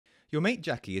Your mate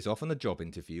Jackie is off on a job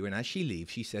interview, and as she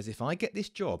leaves, she says, "If I get this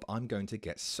job, I'm going to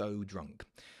get so drunk."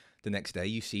 The next day,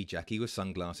 you see Jackie with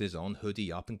sunglasses on,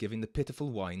 hoodie up, and giving the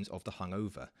pitiful whines of the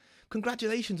hungover.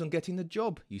 "Congratulations on getting the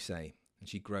job," you say. And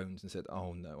she groans and said,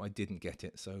 "Oh no, I didn't get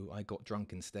it, so I got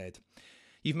drunk instead."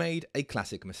 You've made a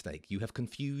classic mistake. You have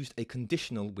confused a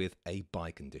conditional with a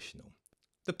biconditional.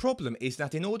 The problem is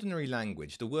that in ordinary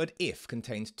language, the word if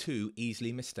contains two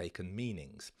easily mistaken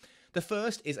meanings. The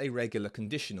first is a regular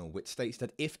conditional, which states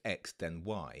that if X, then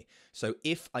Y. So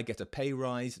if I get a pay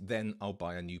rise, then I'll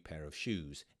buy a new pair of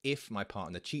shoes. If my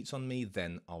partner cheats on me,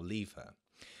 then I'll leave her.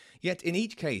 Yet in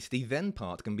each case, the then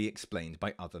part can be explained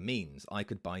by other means. I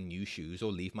could buy new shoes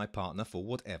or leave my partner for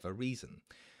whatever reason.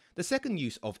 The second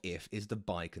use of if is the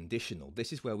biconditional.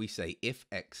 This is where we say if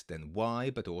X then Y,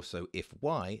 but also if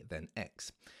Y then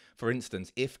X. For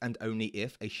instance, if and only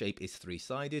if a shape is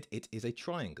three-sided, it is a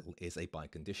triangle, is a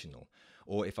biconditional.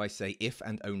 Or if I say if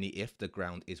and only if the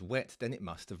ground is wet, then it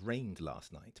must have rained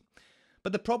last night.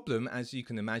 But the problem, as you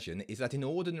can imagine, is that in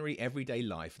ordinary everyday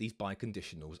life, these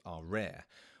biconditionals are rare.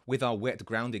 With our wet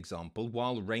ground example,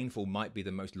 while rainfall might be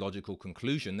the most logical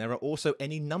conclusion, there are also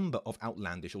any number of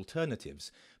outlandish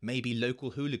alternatives. Maybe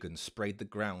local hooligans sprayed the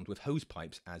ground with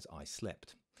hosepipes as I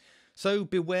slept. So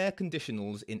beware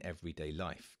conditionals in everyday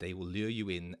life. They will lure you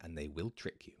in and they will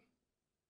trick you.